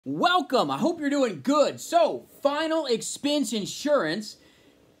Welcome. I hope you're doing good. So, final expense insurance,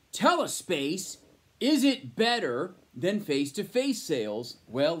 Telespace, is it better than face-to-face sales?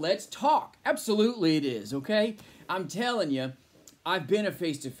 Well, let's talk. Absolutely it is, okay? I'm telling you, I've been a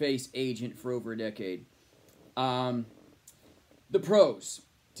face-to-face agent for over a decade. The pros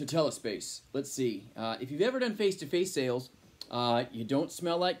to Telespace. Let's see. If you've ever done face-to-face sales, you don't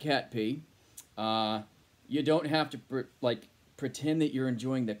smell like cat pee. You don't have to pretend that you're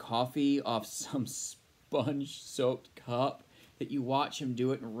enjoying the coffee off some sponge-soaked cup that you watch them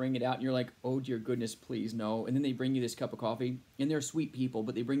do it and wring it out, and you're like, oh dear goodness, please no. And then they bring you this cup of coffee, and they're sweet people,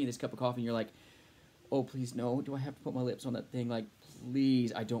 but they bring you this cup of coffee, and you're like, oh please no. Do I have to put my lips on that thing? Like,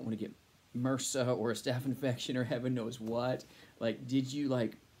 please, I don't want to get MRSA or a staph infection or heaven knows what. Like, did you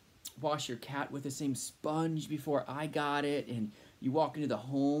wash your cat with the same sponge before I got it? And you walk into the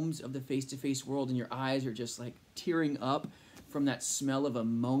homes of the face-to-face world and your eyes are just like tearing up from that smell of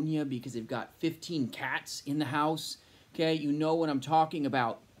ammonia because they've got 15 cats in the house. Okay, you know what I'm talking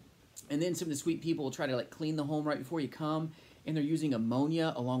about. And then some of the sweet people will try to clean the home right before you come, and they're using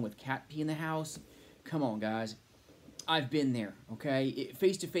ammonia along with cat pee in the house. Come on, guys. I've been there, okay?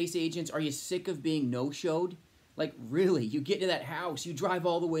 Face-to-face agents, are you sick of being no-showed? Like, really, you get to that house, you drive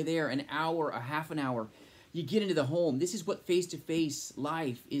all the way there, an hour, a half an hour, you get into the home. This is what face-to-face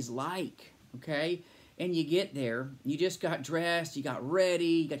life is like, okay? And you get there, you just got dressed, you got ready,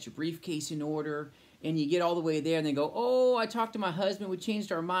 you got your briefcase in order, and you get all the way there, and they go, oh, I talked to my husband, we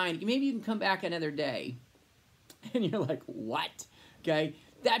changed our mind, maybe you can come back another day. And you're like, what? Okay?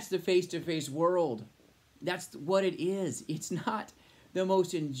 That's the face-to-face world. That's what it is. It's not the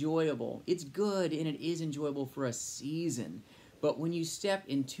most enjoyable. It's good, and it is enjoyable for a season. But when you step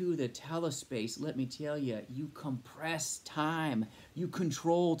into the telespace, let me tell you, you compress time. You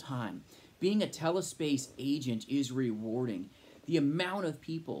control time. Being a telespace agent is rewarding. The amount of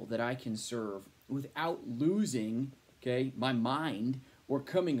people that I can serve without losing, okay, my mind or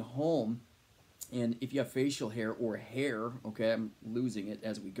coming home. And if you have facial hair or hair, okay, I'm losing it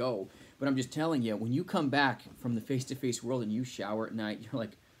as we go. But I'm just telling you, when you come back from the face-to-face world and you shower at night, you're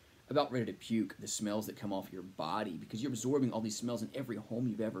like about ready to puke the smells that come off your body because you're absorbing all these smells in every home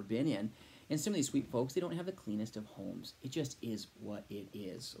you've ever been in. And some of these sweet folks, they don't have the cleanest of homes. It just is what it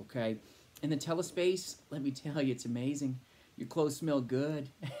is, okay? And the telespace, let me tell you, it's amazing. Your clothes smell good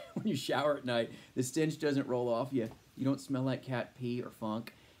when you shower at night. The stench doesn't roll off you. You don't smell like cat pee or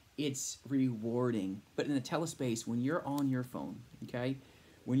funk. It's rewarding. But in the telespace, when you're on your phone, okay,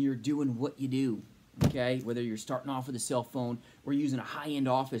 when you're doing what you do, okay, whether you're starting off with a cell phone or using a high-end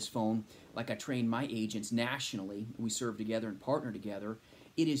office phone, like I train my agents nationally, we serve together and partner together,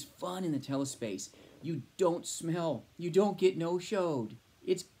 it is fun in the telespace. You don't smell. You don't get no-showed.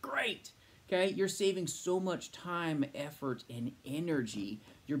 It's great. Okay, you're saving so much time, effort, and energy.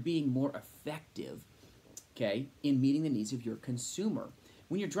 You're being more effective, okay, in meeting the needs of your consumer.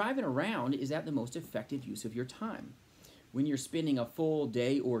 When you're driving around, is that the most effective use of your time? When you're spending a full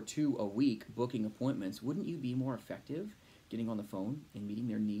day or two a week booking appointments, wouldn't you be more effective getting on the phone and meeting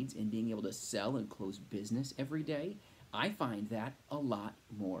their needs and being able to sell and close business every day? I find that a lot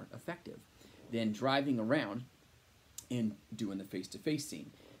more effective than driving around and doing the face-to-face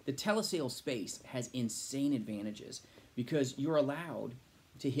scene. The telesales space has insane advantages because you're allowed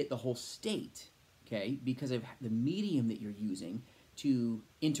to hit the whole state, okay, because of the medium that you're using to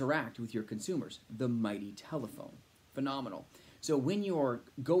interact with your consumers, the mighty telephone. Phenomenal. So when you're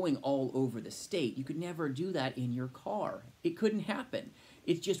going all over the state, you could never do that in your car. It couldn't happen.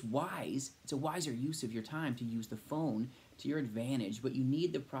 It's just wise. It's a wiser use of your time to use the phone to your advantage, but you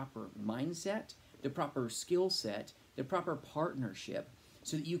need the proper mindset, the proper skill set, the proper partnership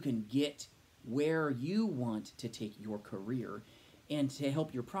so that you can get where you want to take your career and to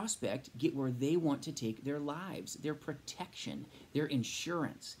help your prospect get where they want to take their lives, their protection, their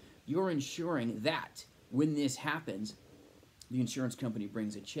insurance. You're ensuring that when this happens, the insurance company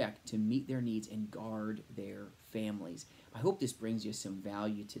brings a check to meet their needs and guard their families. I hope this brings you some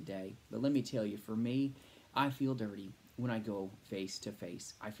value today. But let me tell you, for me, I feel dirty when I go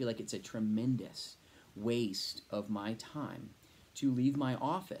face-to-face. I feel like it's a tremendous waste of my time to leave my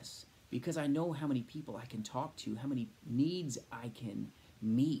office because I know how many people I can talk to, how many needs I can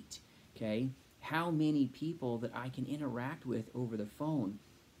meet, okay? How many people that I can interact with over the phone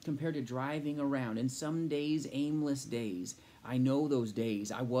compared to driving around. And some days, aimless days. I know those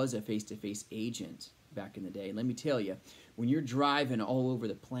days. I was a face-to-face agent back in the day. And let me tell you, when you're driving all over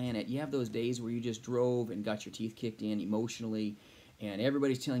the planet, you have those days where you just drove and got your teeth kicked in emotionally, and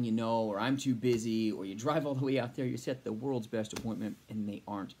everybody's telling you no, or I'm too busy, or you drive all the way out there, you set the world's best appointment, and they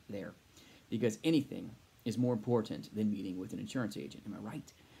aren't there. Because anything is more important than meeting with an insurance agent. Am I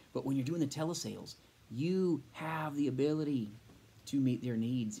right? But when you're doing the telesales, you have the ability to meet their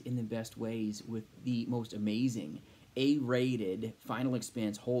needs in the best ways with the most amazing A-rated final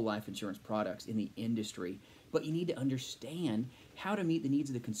expense whole life insurance products in the industry. But you need to understand how to meet the needs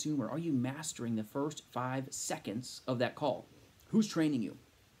of the consumer. Are you mastering the first 5 seconds of that call? Who's training you?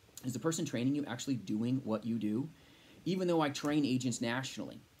 Is the person training you actually doing what you do? Even though I train agents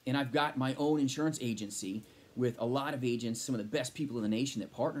nationally, and I've got my own insurance agency with a lot of agents, some of the best people in the nation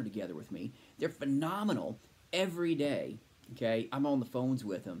that partner together with me, they're phenomenal every day, okay? I'm on the phones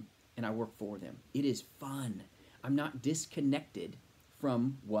with them, and I work for them. It is fun. I'm not disconnected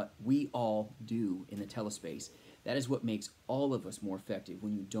from what we all do in the telespace. That is what makes all of us more effective,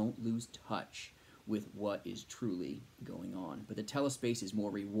 when you don't lose touch with what is truly going on. But the telespace is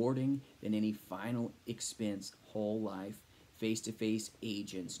more rewarding than any final expense, whole life, face-to-face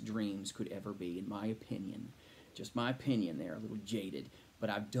agent's dreams could ever be, in my opinion. Just my opinion there, a little jaded. But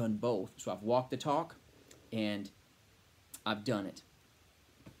I've done both. So I've walked the talk, and I've done it.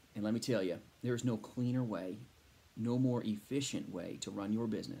 And let me tell you, there's no cleaner way, no more efficient way to run your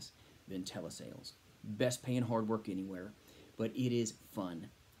business than telesales. Best paying hard work anywhere, but it is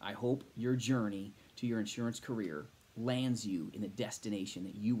fun. I hope your journey to your insurance career lands you in the destination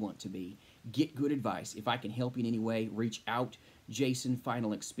that you want to be. Get good advice. If I can help you in any way, reach out,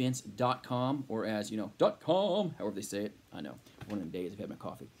 jasonfinalexpense.com, or as, .com, however they say it. I know, one of them days I've had my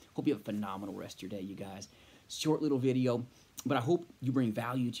coffee. Hope you have a phenomenal rest of your day, you guys. Short little video, but I hope you bring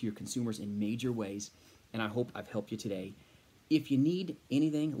value to your consumers in major ways, and I hope I've helped you today. If you need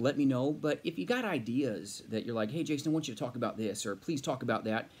anything, let me know. But if you got ideas that you're like, hey, Jason, I want you to talk about this, or please talk about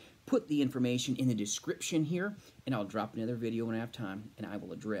that, put the information in the description here, and I'll drop another video when I have time, and I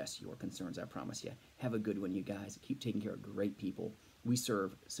will address your concerns, I promise you. Have a good one, you guys. Keep taking care of great people. We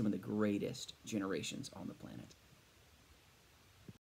serve some of the greatest generations on the planet.